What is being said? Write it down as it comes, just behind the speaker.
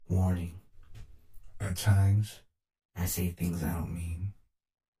warning. At times, I say things I don't mean.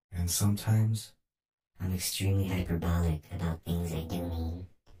 And sometimes, I'm extremely hyperbolic about things I do mean.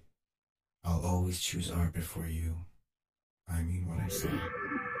 I'll always choose art before you. I mean what I say.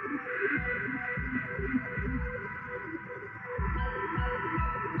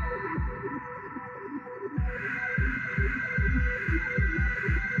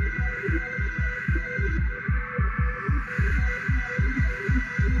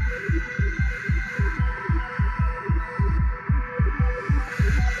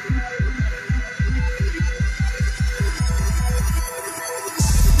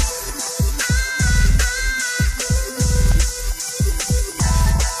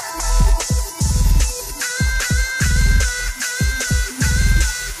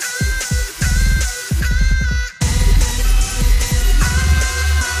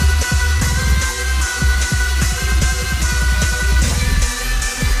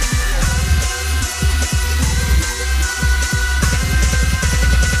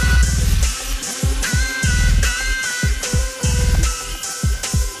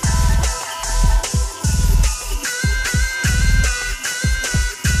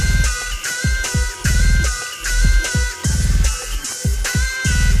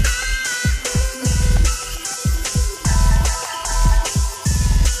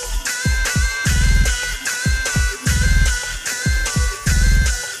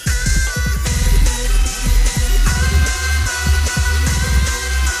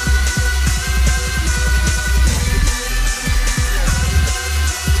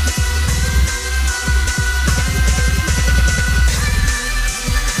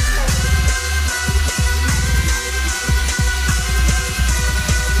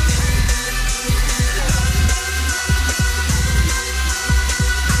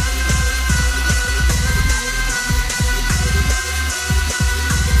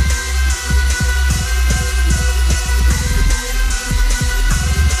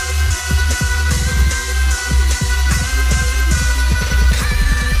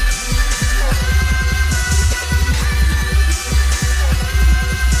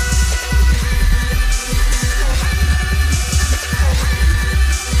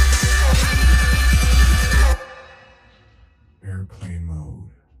 Airplane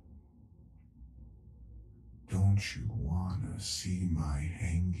mode. Don't you wanna see my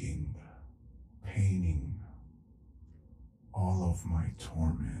hanging, painting, all of my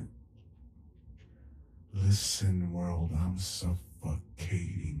torment? Listen, world, I'm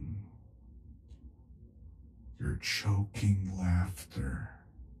suffocating. Your choking laughter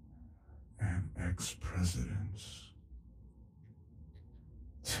and ex-presidents.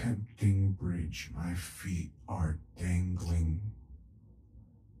 Tempting bridge, my feet are dangling,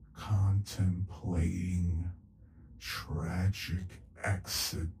 contemplating tragic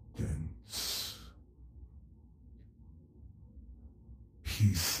accidents.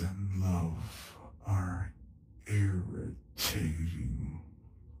 Peace and love are irritating.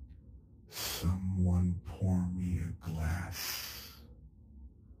 Someone pour me a glass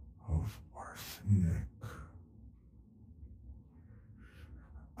of arsenic.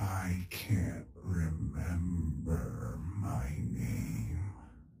 I can't remember my name.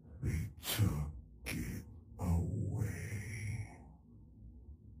 They took it away.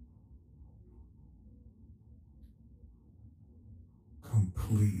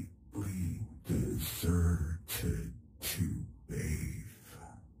 Completely deserted to bathe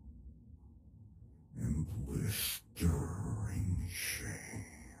in blistering shame.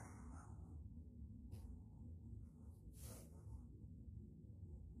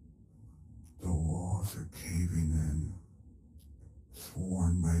 The walls are caving in,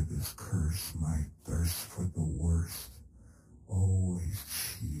 sworn by this curse, my thirst for the worst, always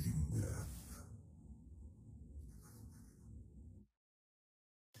cheating death.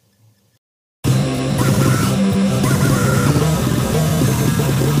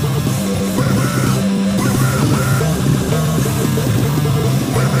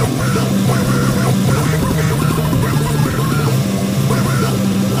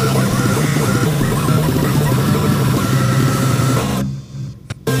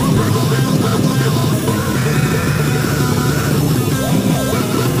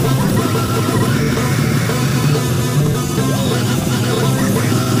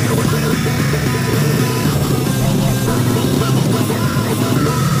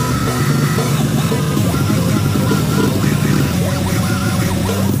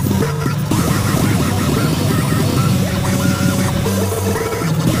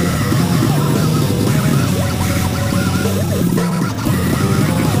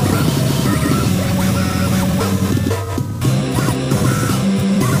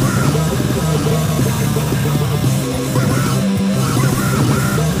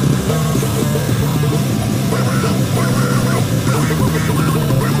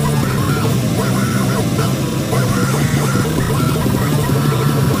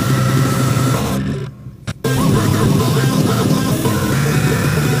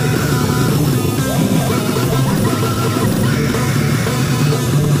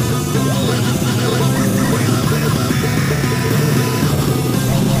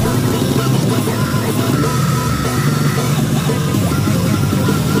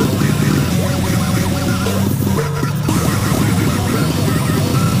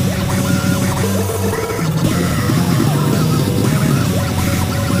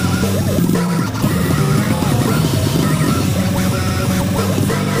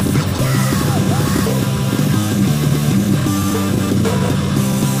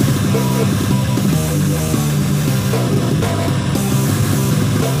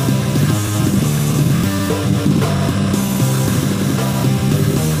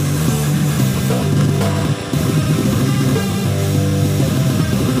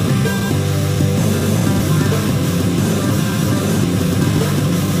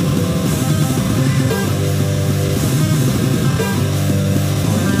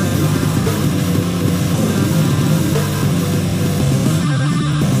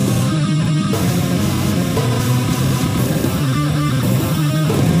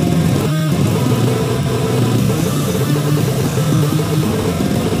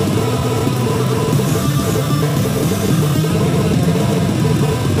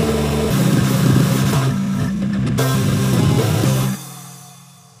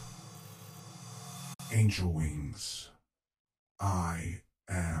 Angelwings, I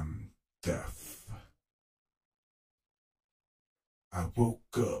am death. I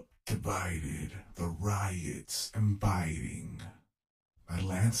woke up divided, the riots inviting. My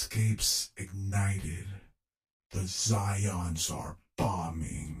landscapes ignited, the Zions are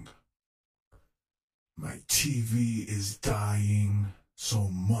bombing. My TV is dying, so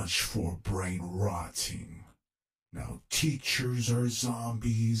much for brain rotting. Now teachers are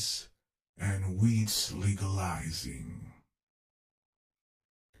zombies, and weed's legalizing.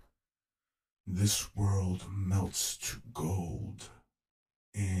 This world melts to gold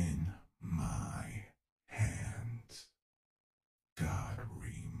in my hands. God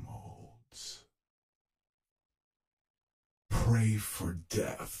remolds. Pray for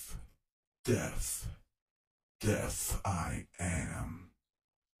death, death, death I am,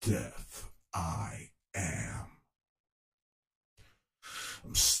 death I am.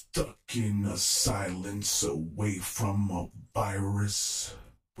 I'm stuck in a silence away from a virus,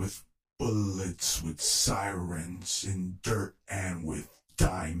 with bullets, with sirens, in dirt and with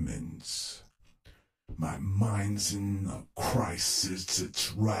diamonds. My mind's in a crisis,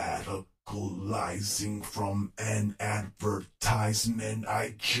 it's radicalizing from an advertisement.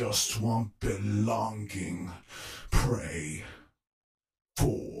 I just want belonging. Pray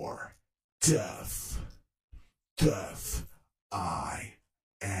for death, death I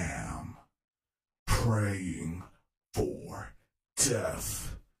am. Praying for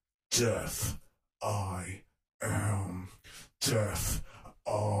death, death I am, death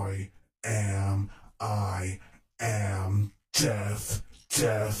I am, I am death,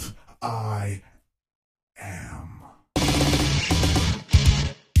 death I am.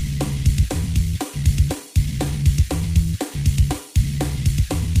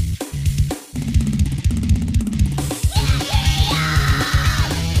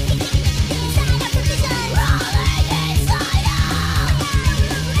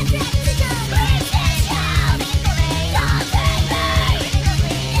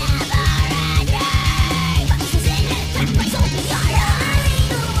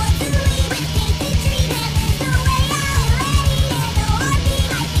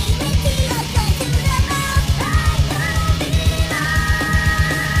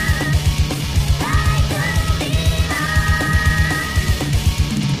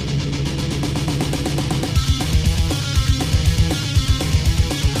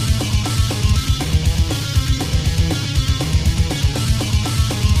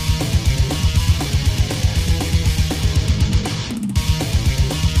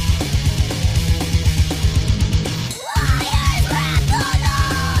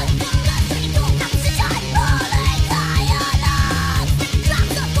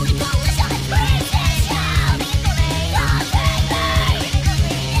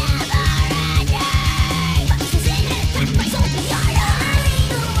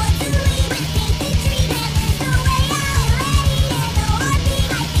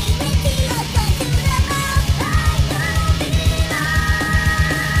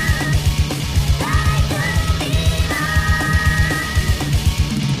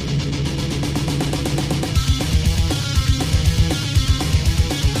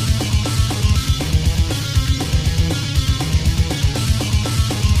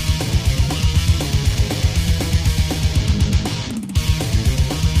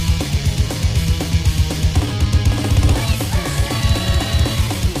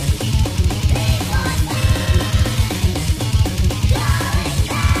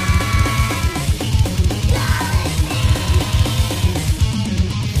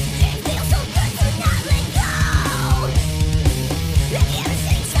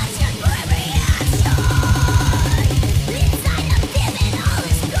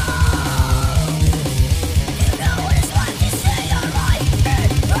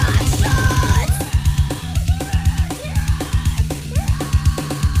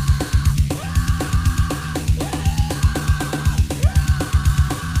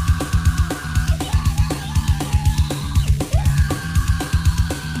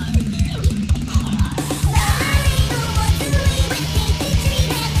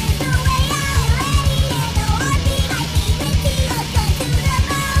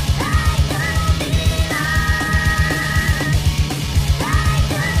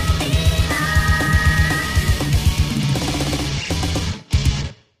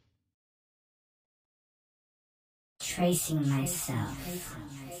 Tracing myself,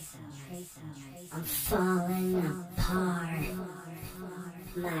 I'm falling apart.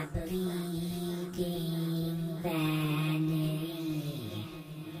 My bleeding vanity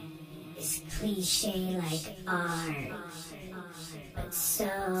is cliche like art, but so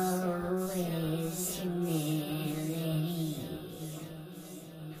is humanity.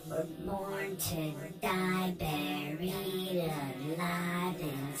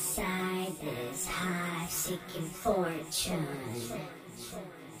 misfortune.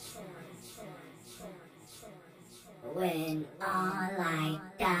 When all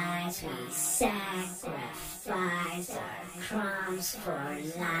like dies, we sacrifice our crumbs for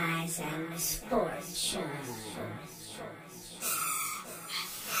lies and misfortune.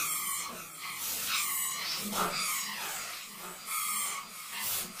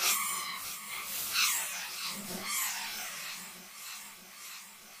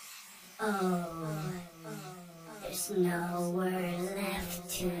 Oh, there's nowhere left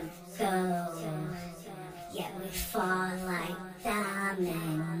to go, yet we fall like dominoes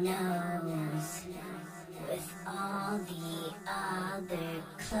with all the other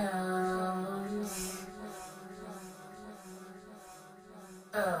clones.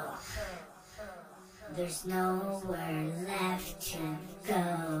 Oh, there's nowhere left to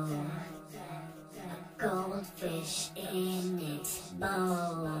go. A goldfish in its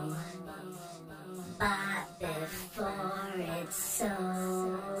bowl, bought before it's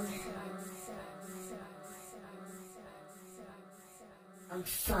sold. I'm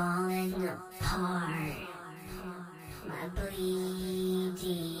falling apart, my bleeding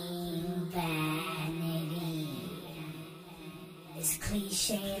vanity is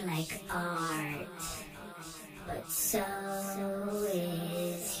cliche like art, but so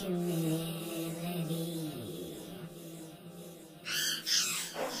is humility.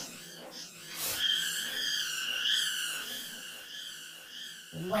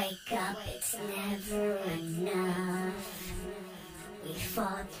 Wake up, it's never enough. We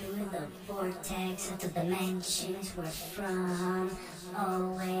fall through the vortex of the dimensions we're from,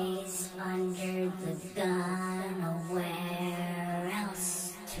 always under the gun, nowhere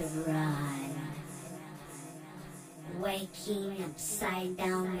else to run. Waking upside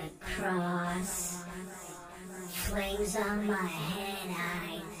down the cross, flames on my head,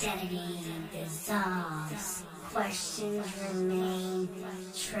 identity dissolves. Questions remain,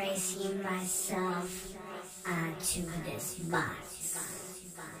 tracing myself onto this box.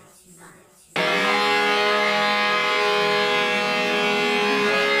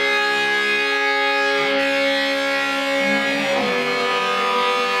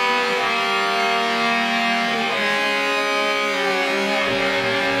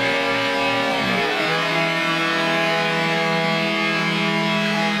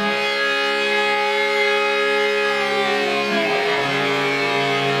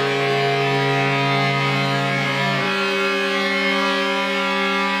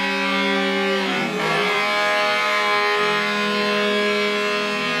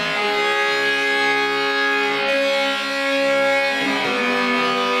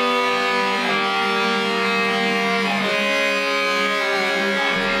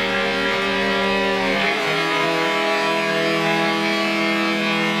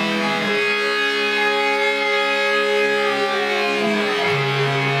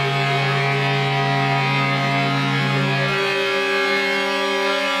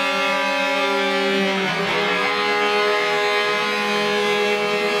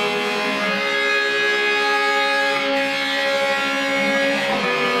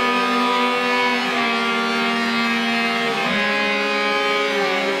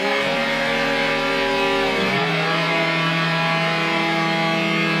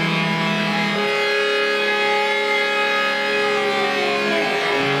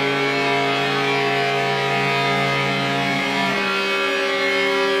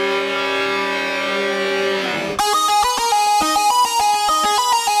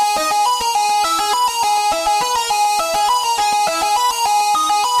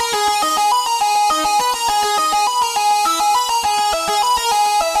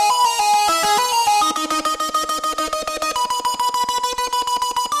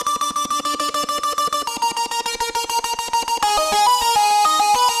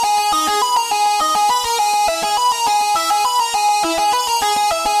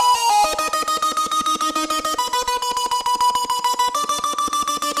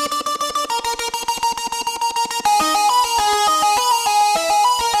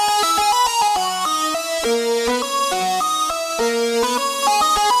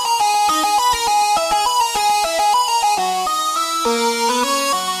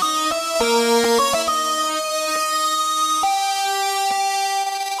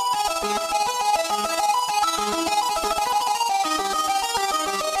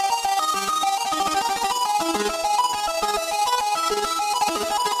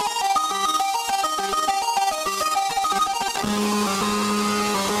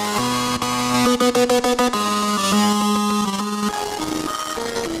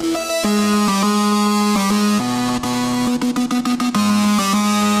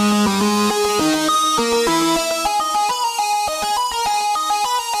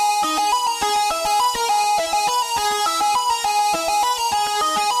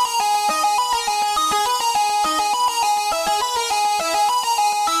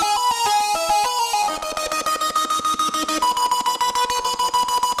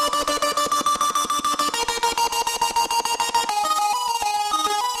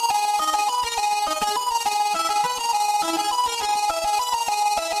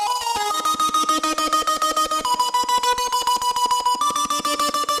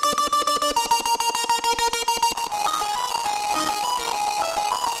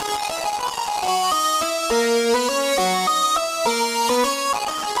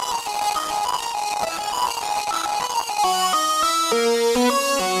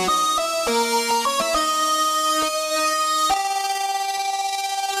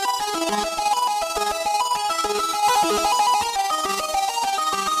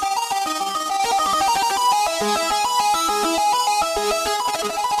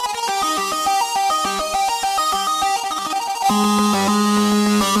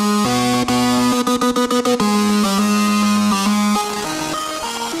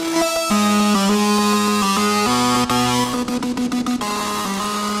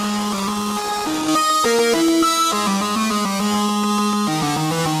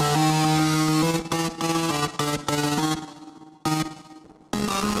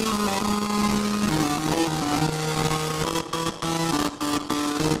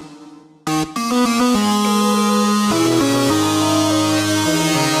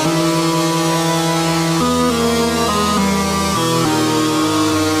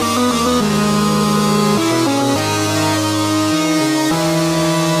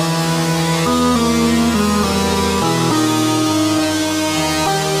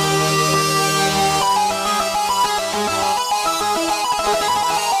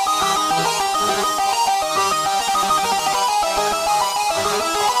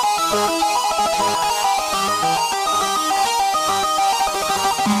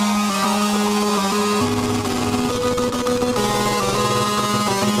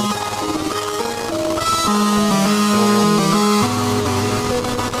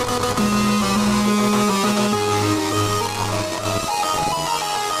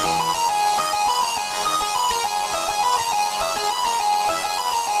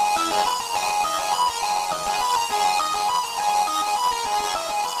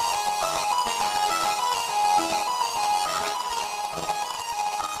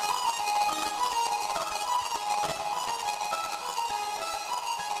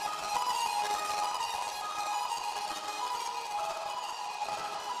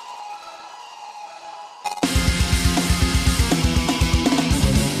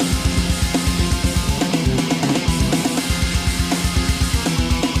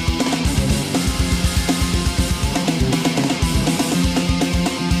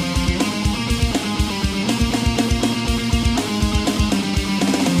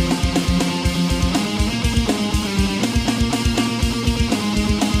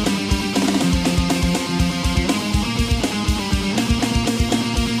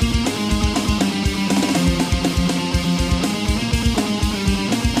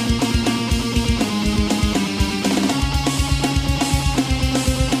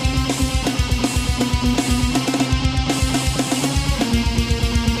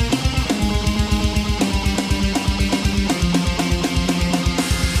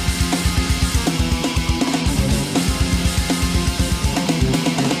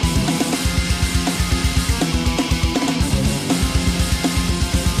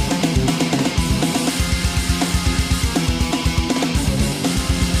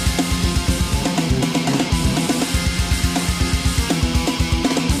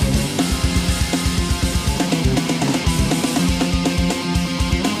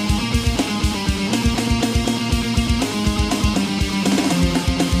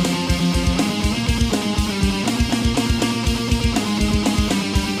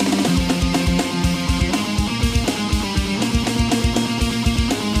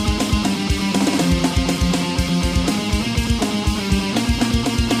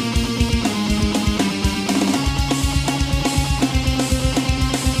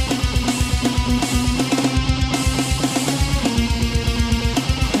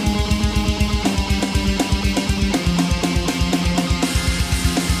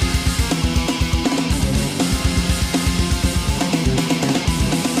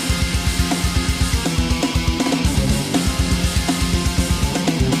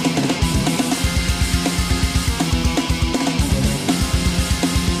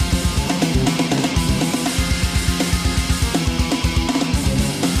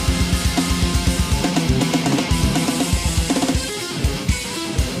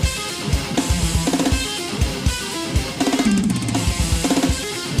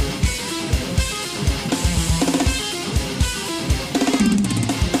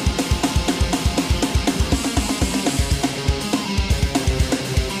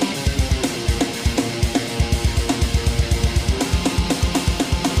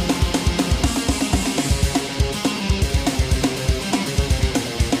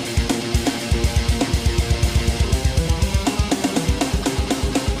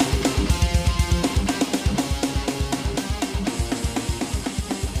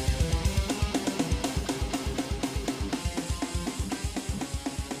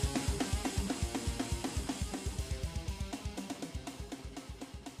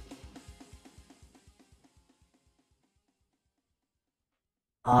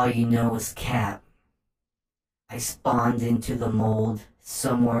 All you know is cap. I spawned into the mold,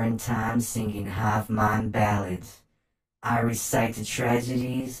 somewhere in time singing hive-mind ballads. I recite the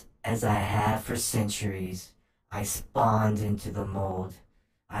tragedies as I have for centuries. I spawned into the mold.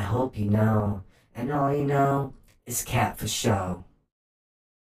 I hope you know, and all you know is cap for show.